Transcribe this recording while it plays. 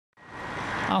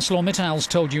ArcelorMittal's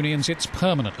told unions it's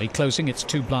permanently closing its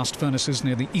two blast furnaces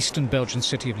near the eastern Belgian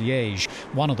city of Liège.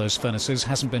 One of those furnaces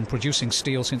hasn't been producing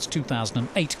steel since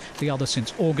 2008, the other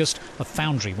since August. A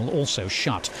foundry will also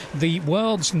shut. The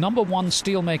world's #1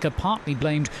 steelmaker partly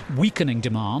blamed weakening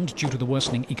demand due to the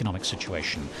worsening economic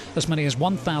situation. As many as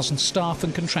 1,000 staff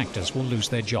and contractors will lose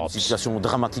their jobs.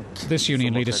 This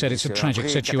union leader said it's a tragic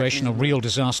situation, a real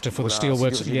disaster for the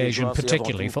steelworks at Liège and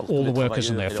particularly for all the workers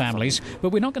and their families. But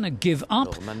we're not going to give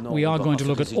up. We are going to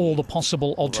look at all the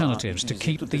possible alternatives to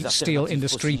keep the steel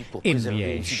industry in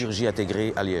Liège.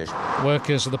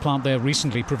 Workers at the plant there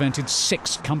recently prevented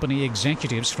 6 company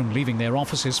executives from leaving their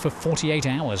offices for 48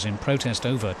 hours in protest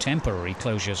over temporary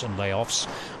closures and layoffs.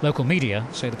 Local media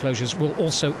say the closures will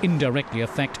also indirectly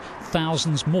affect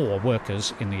thousands more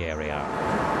workers in the area.